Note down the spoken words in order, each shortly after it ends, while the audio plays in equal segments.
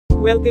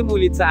Welcome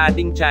ulit sa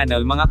ating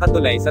channel mga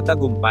katulay sa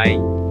Tagumpay.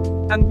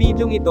 Ang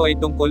bidyong ito ay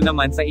tungkol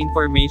naman sa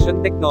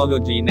information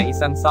technology na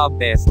isang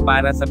subtest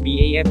para sa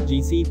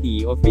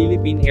PAFGCT o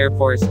Philippine Air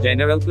Force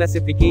General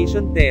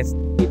Classification Test.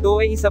 Ito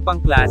ay isa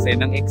pang klase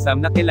ng exam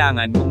na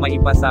kailangan mong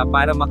maipasa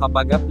para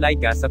makapag-apply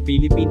ka sa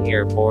Philippine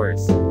Air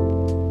Force.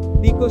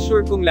 Di ko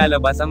sure kung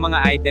lalabas ang mga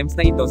items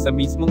na ito sa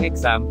mismong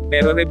exam,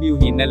 pero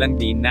reviewin na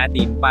lang din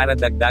natin para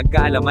dagdag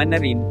kaalaman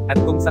na rin, at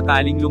kung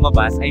sakaling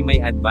lumabas ay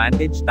may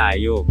advantage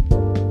tayo.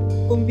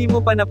 Kung di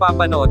mo pa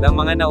napapanood ang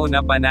mga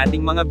nauna pa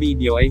nating mga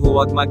video ay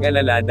huwag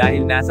mag-alala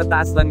dahil nasa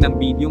taas lang ng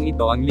bidyong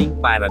ito ang link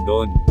para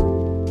doon.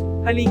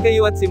 Halika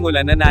kayo at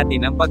simulan na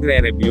natin ang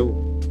pagre-review.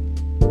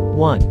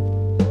 1.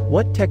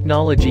 What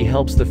technology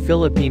helps the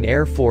Philippine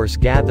Air Force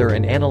gather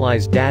and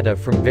analyze data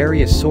from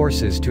various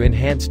sources to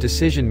enhance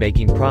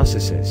decision-making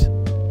processes?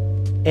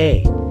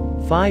 A.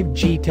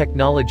 5G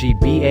technology,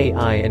 B.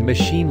 AI and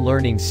machine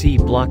learning, C.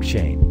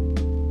 Blockchain.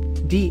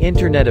 D.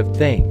 Internet of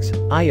Things,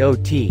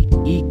 IoT,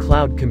 E.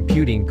 Cloud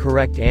computing.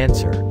 Correct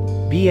answer,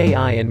 B.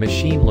 AI and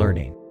machine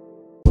learning.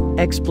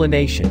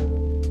 Explanation.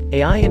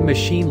 AI and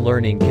machine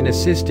learning can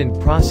assist in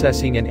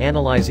processing and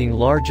analyzing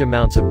large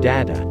amounts of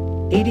data,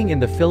 aiding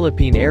in the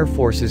Philippine Air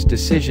Force's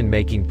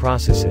decision-making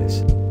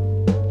processes.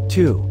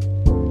 2.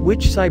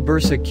 Which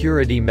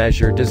cybersecurity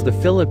measure does the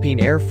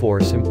Philippine Air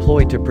Force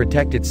employ to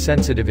protect its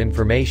sensitive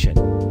information?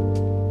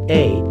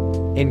 A.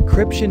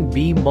 Encryption,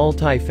 B.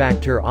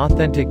 Multi-factor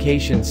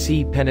authentication,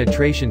 C.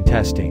 Penetration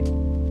testing.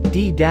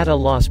 D. Data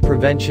loss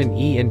prevention,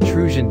 E.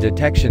 Intrusion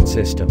detection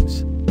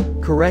systems.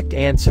 Correct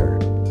answer,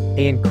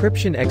 A.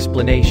 Encryption.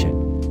 Explanation.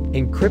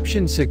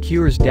 Encryption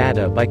secures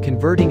data by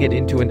converting it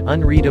into an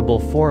unreadable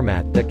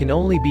format that can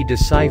only be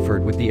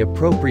deciphered with the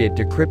appropriate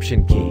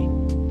decryption key.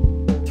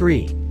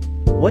 3.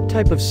 What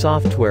type of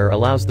software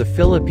allows the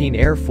Philippine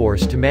Air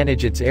Force to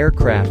manage its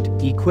aircraft,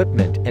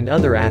 equipment, and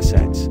other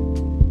assets?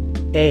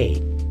 A.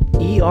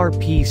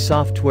 ERP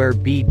software,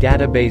 B.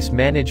 Database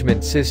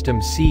management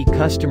system, C.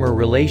 Customer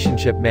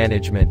relationship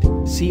management,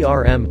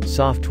 CRM,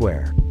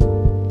 software.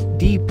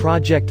 D.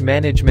 Project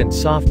management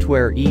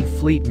software, E.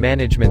 Fleet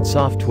management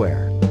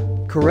software.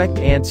 Correct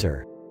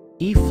answer,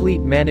 E.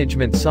 Fleet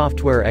management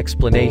software.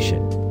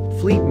 Explanation.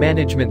 Fleet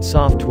management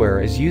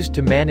software is used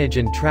to manage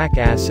and track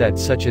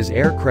assets such as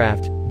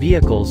aircraft,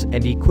 vehicles,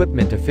 and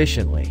equipment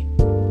efficiently.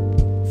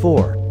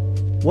 4.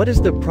 What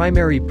is the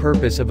primary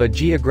purpose of a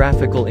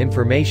Geographical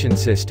Information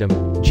System,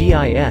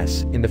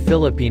 GIS, in the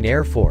Philippine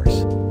Air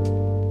Force?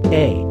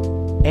 A.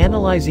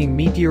 Analyzing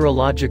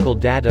meteorological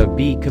data,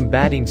 B.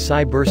 Combating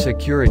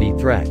cybersecurity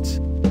threats.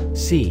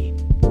 C.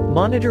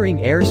 Monitoring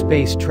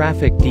airspace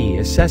traffic, D.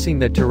 Assessing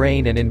the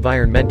terrain and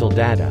environmental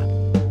data.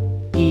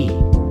 E.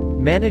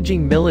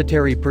 Managing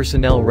military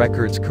personnel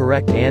records.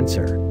 Correct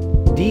answer,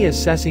 D.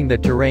 Assessing the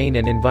terrain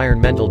and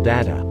environmental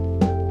data.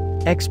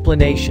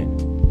 Explanation.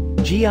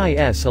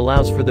 GIS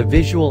allows for the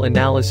visual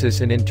analysis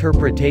and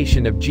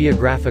interpretation of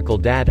geographical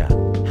data,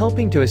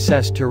 helping to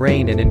assess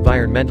terrain and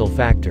environmental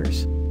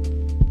factors.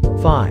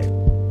 5.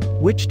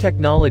 Which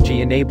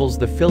technology enables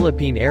the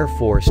Philippine Air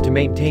Force to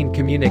maintain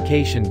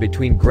communication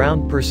between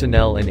ground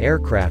personnel and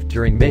aircraft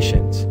during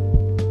missions?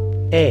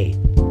 A.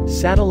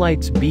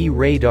 Satellites, B.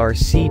 Radar,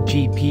 C.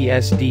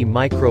 GPS, D.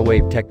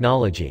 Microwave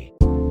technology.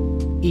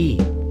 E.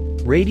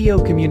 Radio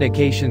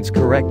communications.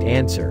 Correct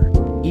answer,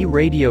 E.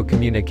 Radio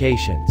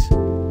communications.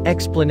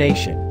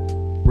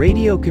 Explanation.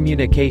 Radio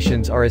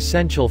communications are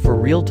essential for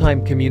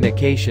real-time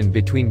communication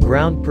between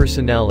ground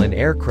personnel and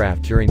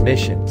aircraft during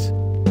missions.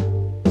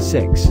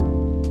 6.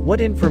 What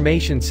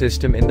information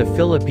system in the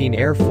Philippine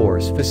Air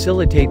Force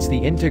facilitates the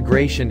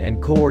integration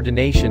and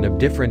coordination of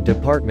different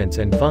departments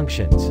and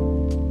functions?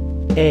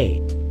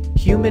 A.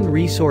 Human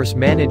Resource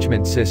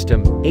Management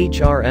System,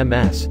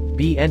 HRMS,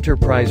 B.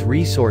 Enterprise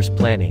Resource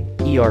Planning,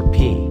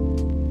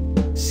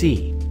 ERP.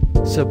 C.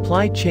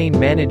 Supply Chain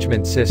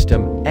Management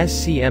System,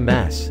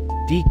 SCMS,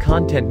 D.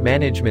 Content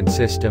Management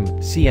System,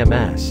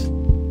 CMS.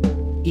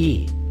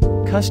 E.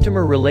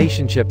 Customer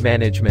Relationship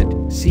Management,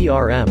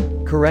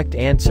 CRM. Correct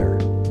answer,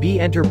 B.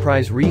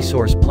 Enterprise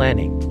Resource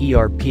Planning,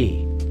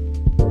 ERP.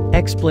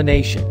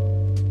 Explanation.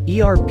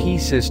 ERP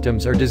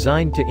systems are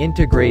designed to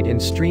integrate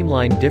and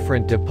streamline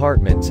different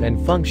departments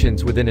and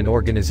functions within an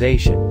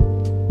organization.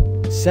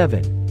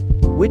 7.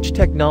 Which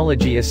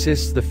technology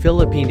assists the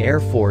Philippine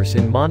Air Force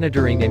in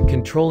monitoring and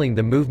controlling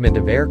the movement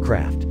of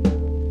aircraft?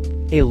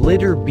 A.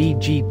 Lidar, B.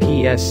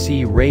 GPS,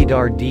 C.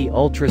 Radar, D.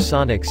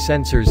 Ultrasonic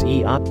sensors,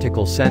 E.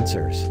 Optical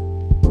sensors.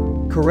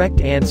 Correct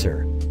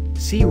answer,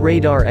 C.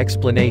 Radar.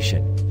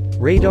 Explanation.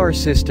 Radar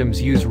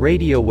systems use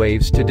radio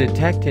waves to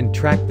detect and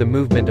track the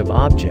movement of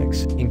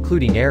objects,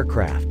 including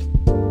aircraft.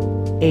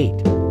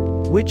 8.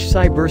 Which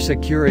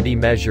cybersecurity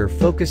measure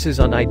focuses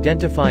on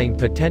identifying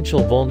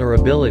potential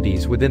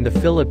vulnerabilities within the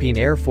Philippine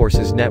Air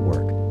Force's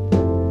network?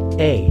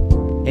 A.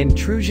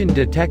 Intrusion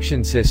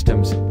detection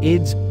systems,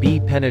 IDS, B.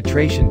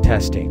 Penetration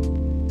testing.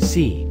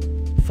 C.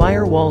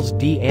 Firewalls,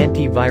 D.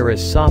 Antivirus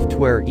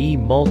software, E.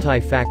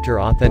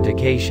 Multi-factor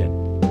authentication.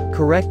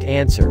 Correct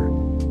answer,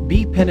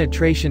 B.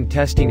 Penetration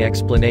testing.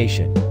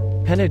 Explanation.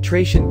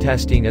 Penetration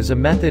testing is a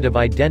method of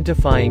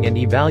identifying and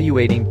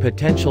evaluating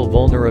potential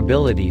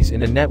vulnerabilities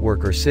in a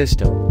network or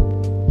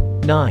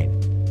system. 9.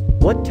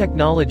 What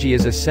technology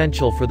is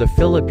essential for the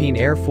Philippine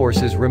Air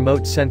Force's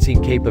remote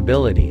sensing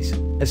capabilities,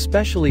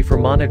 especially for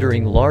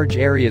monitoring large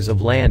areas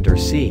of land or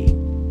sea?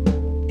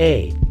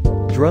 A.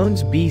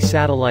 Drones. B.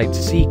 Satellites.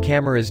 C.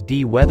 Cameras.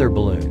 D. Weather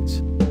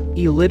balloons.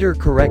 E. Litter.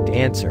 Correct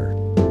answer.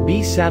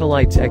 B.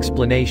 Satellites.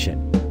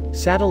 Explanation.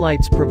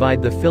 Satellites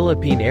provide the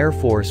Philippine Air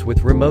Force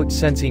with remote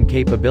sensing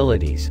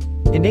capabilities,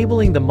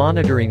 enabling the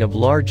monitoring of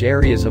large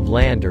areas of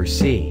land or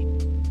sea.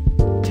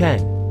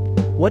 10.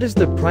 What is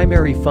the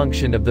primary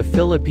function of the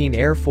Philippine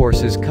Air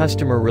Force's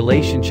Customer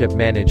Relationship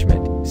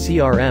Management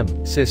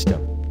 (CRM)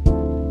 system?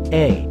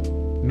 A.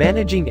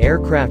 Managing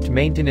aircraft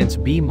maintenance.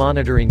 B.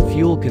 Monitoring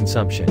fuel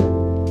consumption.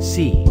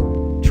 C.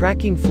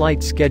 Tracking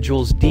flight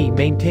schedules. D.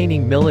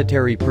 Maintaining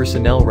military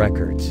personnel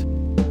records.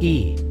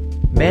 E.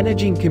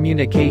 Managing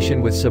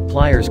communication with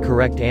suppliers.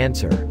 Correct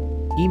answer.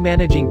 E.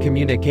 Managing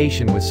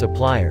communication with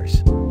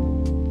suppliers.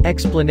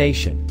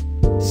 Explanation.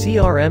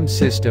 CRM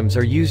systems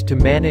are used to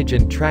manage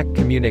and track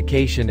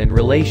communication and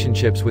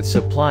relationships with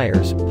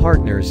suppliers,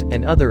 partners,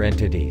 and other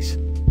entities.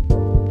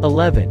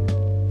 11.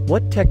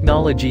 What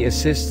technology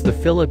assists the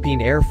Philippine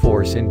Air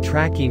Force in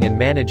tracking and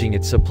managing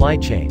its supply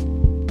chain?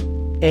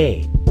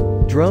 A.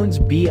 Drones.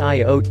 B.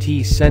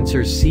 IoT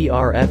sensors. C.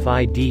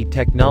 RFID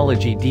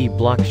technology. D.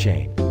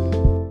 Blockchain.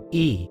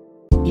 E.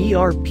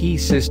 ERP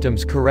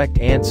systems. Correct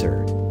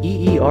answer.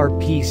 E.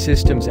 ERP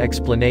systems.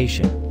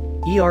 Explanation.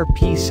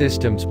 ERP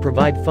systems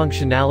provide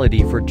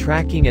functionality for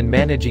tracking and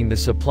managing the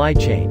supply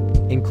chain,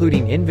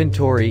 including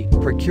inventory,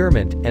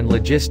 procurement, and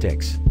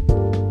logistics.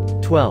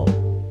 12.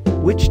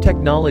 Which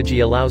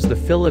technology allows the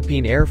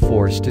Philippine Air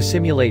Force to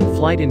simulate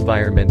flight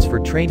environments for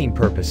training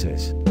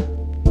purposes?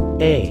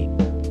 A.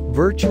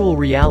 Virtual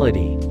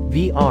reality,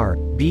 VR.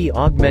 B.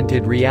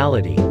 Augmented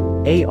reality,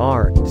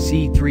 AR.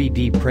 C.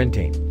 3D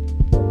printing.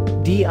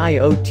 D.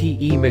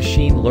 IoT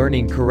machine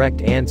learning.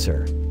 Correct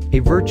answer. A.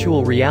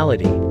 Virtual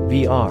reality,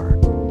 VR.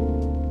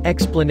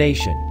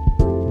 Explanation.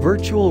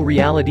 Virtual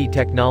reality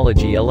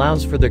technology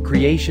allows for the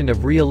creation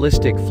of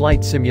realistic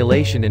flight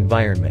simulation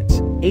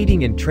environments,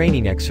 aiding in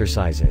training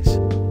exercises.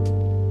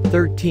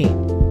 13.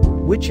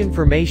 Which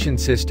information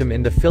system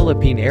in the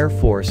Philippine Air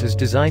Force is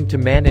designed to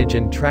manage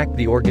and track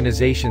the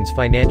organization's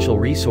financial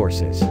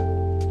resources?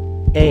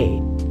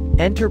 A.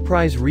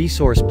 Enterprise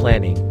Resource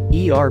Planning,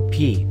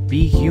 ERP.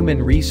 B.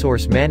 Human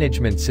Resource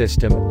Management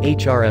System,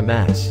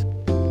 HRMS.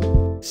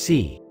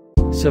 C.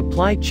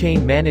 Supply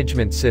Chain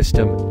Management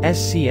System,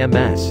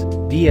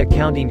 SCMS. D.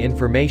 Accounting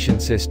Information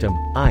System,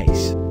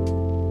 ICE.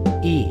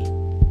 E.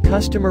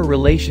 Customer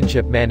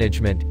Relationship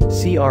Management,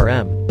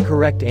 CRM.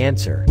 Correct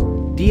answer.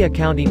 D.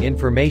 Accounting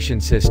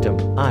Information System,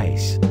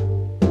 ICE.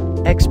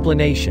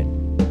 Explanation.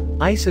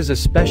 ICE is a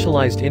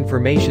specialized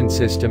information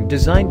system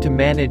designed to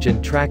manage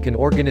and track an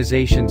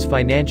organization's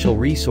financial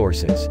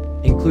resources,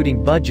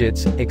 including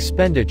budgets,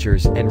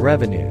 expenditures, and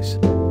revenues.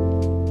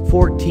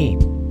 14.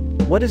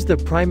 What is the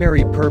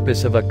primary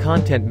purpose of a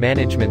content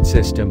management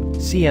system,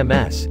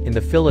 CMS, in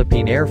the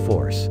Philippine Air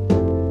Force?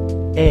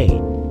 A.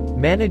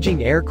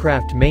 Managing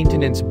aircraft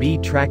maintenance. B.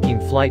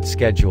 Tracking flight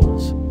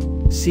schedules.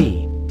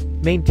 C.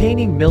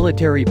 Maintaining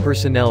military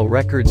personnel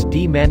records.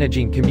 D.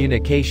 Managing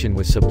communication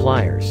with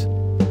suppliers.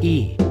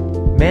 E.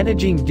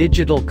 Managing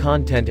digital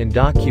content and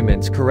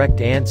documents.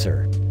 Correct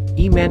answer.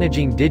 E.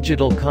 Managing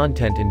digital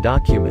content and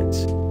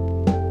documents.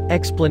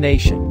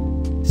 Explanation.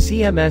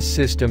 CMS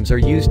systems are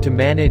used to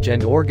manage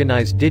and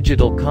organize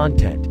digital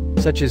content,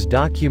 such as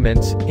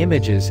documents,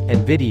 images,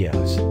 and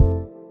videos.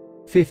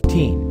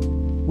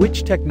 15.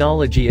 Which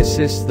technology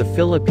assists the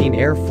Philippine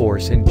Air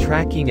Force in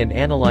tracking and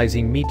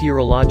analyzing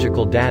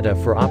meteorological data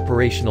for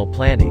operational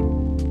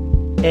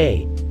planning?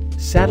 A.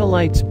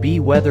 Satellites. B.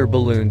 Weather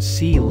balloons.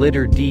 C.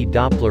 Lidar. D.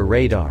 Doppler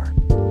radar.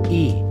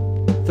 E.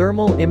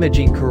 Thermal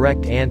imaging.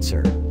 Correct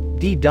answer.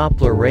 D.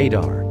 Doppler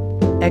radar.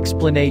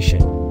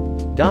 Explanation.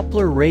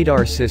 Doppler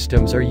radar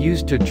systems are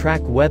used to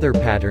track weather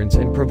patterns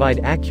and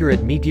provide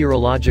accurate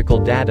meteorological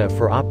data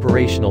for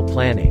operational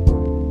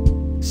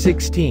planning.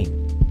 16.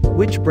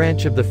 Which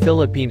branch of the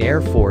Philippine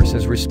Air Force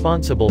is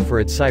responsible for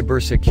its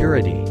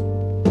cybersecurity?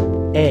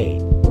 A.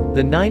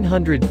 The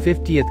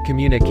 950th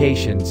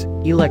Communications,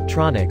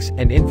 Electronics,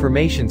 and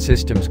Information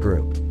Systems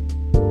Group.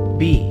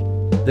 B.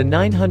 The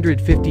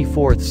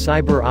 954th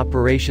Cyber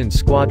Operations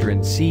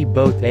Squadron. C.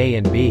 Both A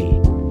and B.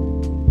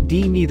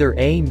 D. Neither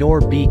A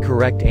nor B.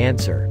 Correct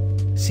answer.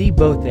 C.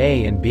 Both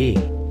A and B.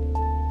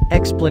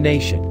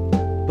 Explanation.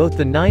 Both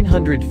the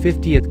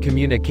 950th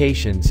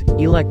Communications,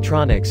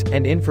 Electronics,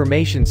 and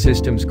Information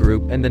Systems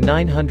Group and the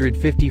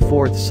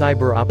 954th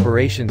Cyber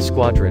Operations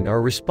Squadron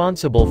are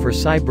responsible for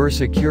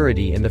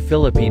cybersecurity in the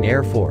Philippine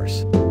Air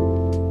Force.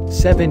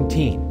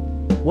 17.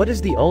 What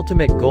is the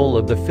ultimate goal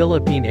of the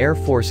Philippine Air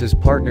Force's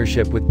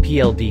partnership with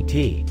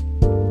PLDT?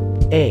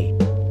 A.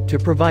 To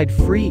provide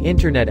free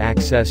internet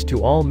access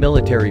to all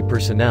military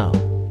personnel.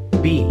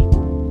 B.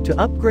 To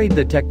upgrade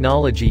the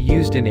technology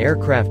used in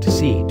aircraft.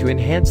 C. To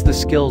enhance the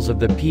skills of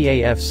the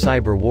PAF's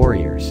cyber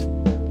warriors.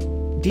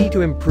 D.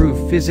 To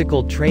improve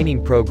physical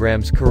training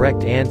programs.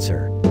 Correct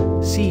answer.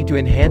 C. To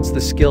enhance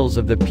the skills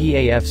of the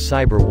PAF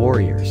cyber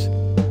warriors.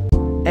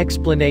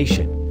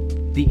 Explanation.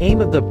 The aim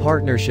of the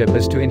partnership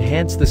is to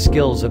enhance the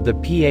skills of the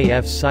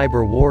PAF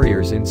cyber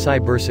warriors in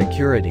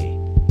cybersecurity.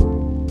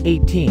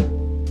 18.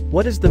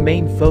 What is the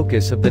main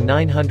focus of the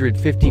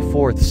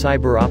 954th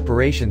Cyber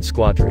Operations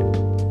Squadron?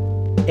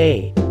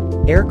 A.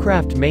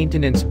 Aircraft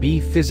maintenance. B.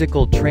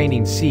 Physical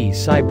training. C.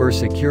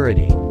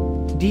 Cybersecurity.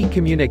 D.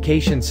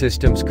 Communication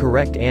systems.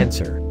 Correct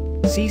answer.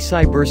 C.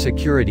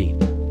 Cybersecurity.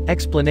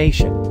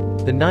 Explanation.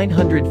 The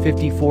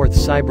 954th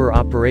Cyber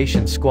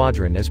Operations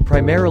Squadron is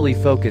primarily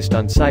focused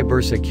on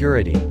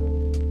cybersecurity.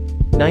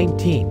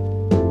 19.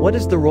 What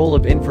is the role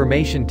of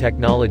information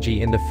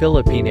technology in the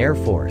Philippine Air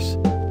Force?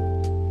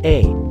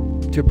 A.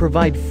 To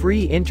provide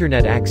free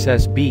internet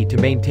access. B. To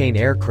maintain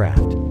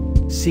aircraft.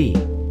 C.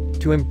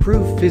 To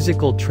improve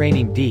physical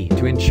training. D.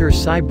 To ensure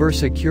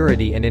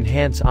cybersecurity and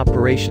enhance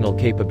operational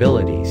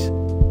capabilities.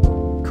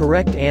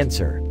 Correct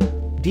answer.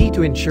 D.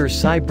 To ensure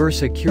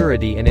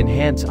cybersecurity and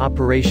enhance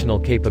operational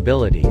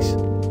capabilities.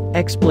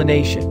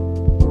 Explanation.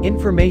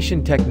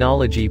 Information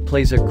technology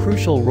plays a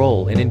crucial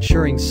role in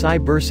ensuring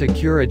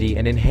cybersecurity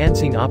and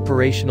enhancing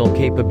operational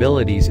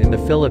capabilities in the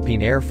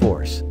Philippine Air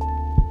Force.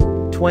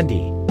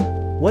 20.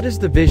 What is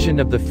the vision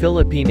of the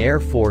Philippine Air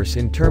Force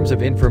in terms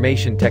of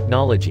information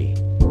technology?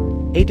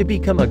 A. To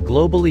become a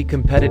globally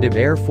competitive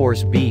Air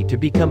Force. B. To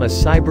become a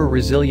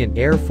cyber-resilient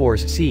Air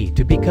Force. C.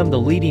 To become the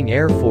leading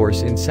Air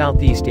Force in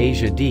Southeast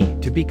Asia. D.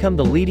 To become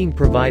the leading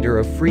provider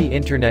of free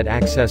internet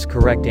access.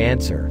 Correct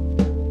answer.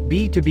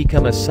 B. To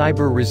become a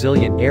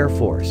cyber-resilient Air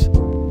Force.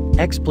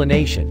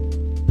 Explanation.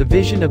 The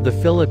vision of the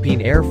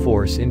Philippine Air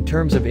Force in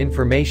terms of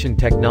information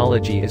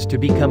technology is to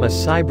become a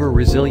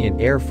cyber-resilient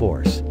Air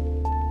Force.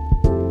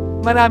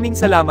 Maraming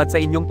salamat sa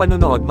inyong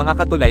panonood mga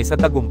katulay sa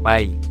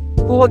Tagumpay.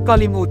 Huwag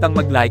kalimutang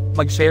mag-like,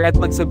 mag-share at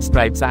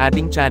mag-subscribe sa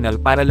ating channel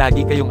para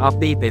lagi kayong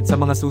updated sa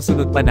mga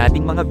susunod pa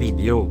nating mga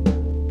video.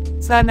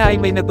 Sana ay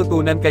may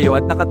natutunan kayo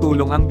at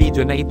nakatulong ang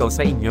video na ito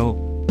sa inyo.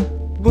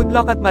 Good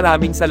luck at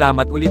maraming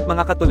salamat ulit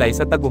mga katulay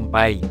sa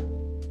Tagumpay.